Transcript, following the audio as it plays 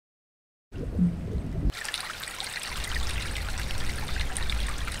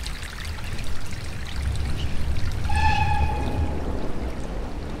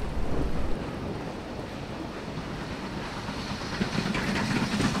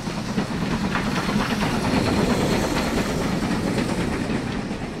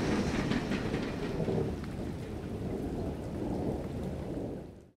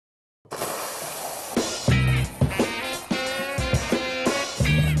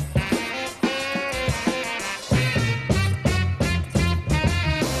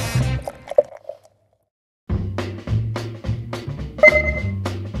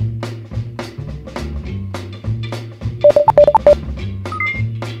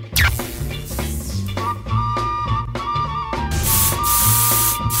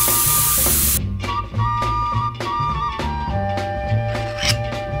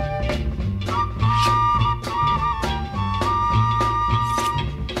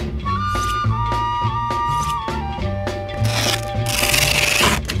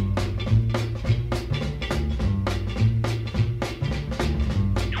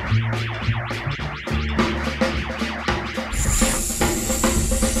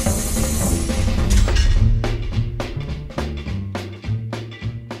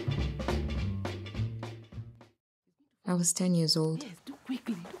I was 10 years old. Yes, do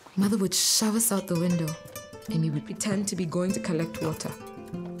quickly. Mother would shove us out the window, and we would pretend to be going to collect water,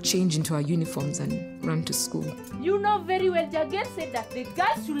 change into our uniforms, and run to school. You know very well Jagan said that the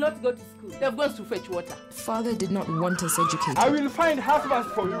girls should not go to school. They're going to fetch water. Father did not want us educated. I will find husbands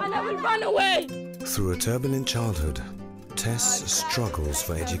for you. And I will run away. Through a turbulent childhood, Tess struggles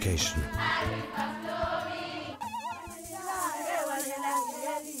for education.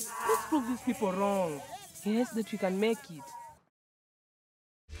 Let's prove these people wrong. Yes, that we can make it.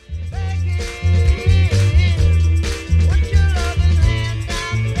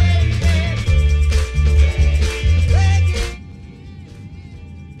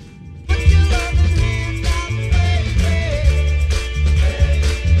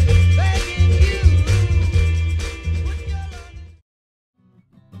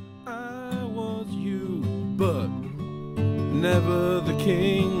 I was you, but never the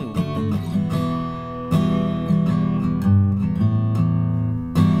king.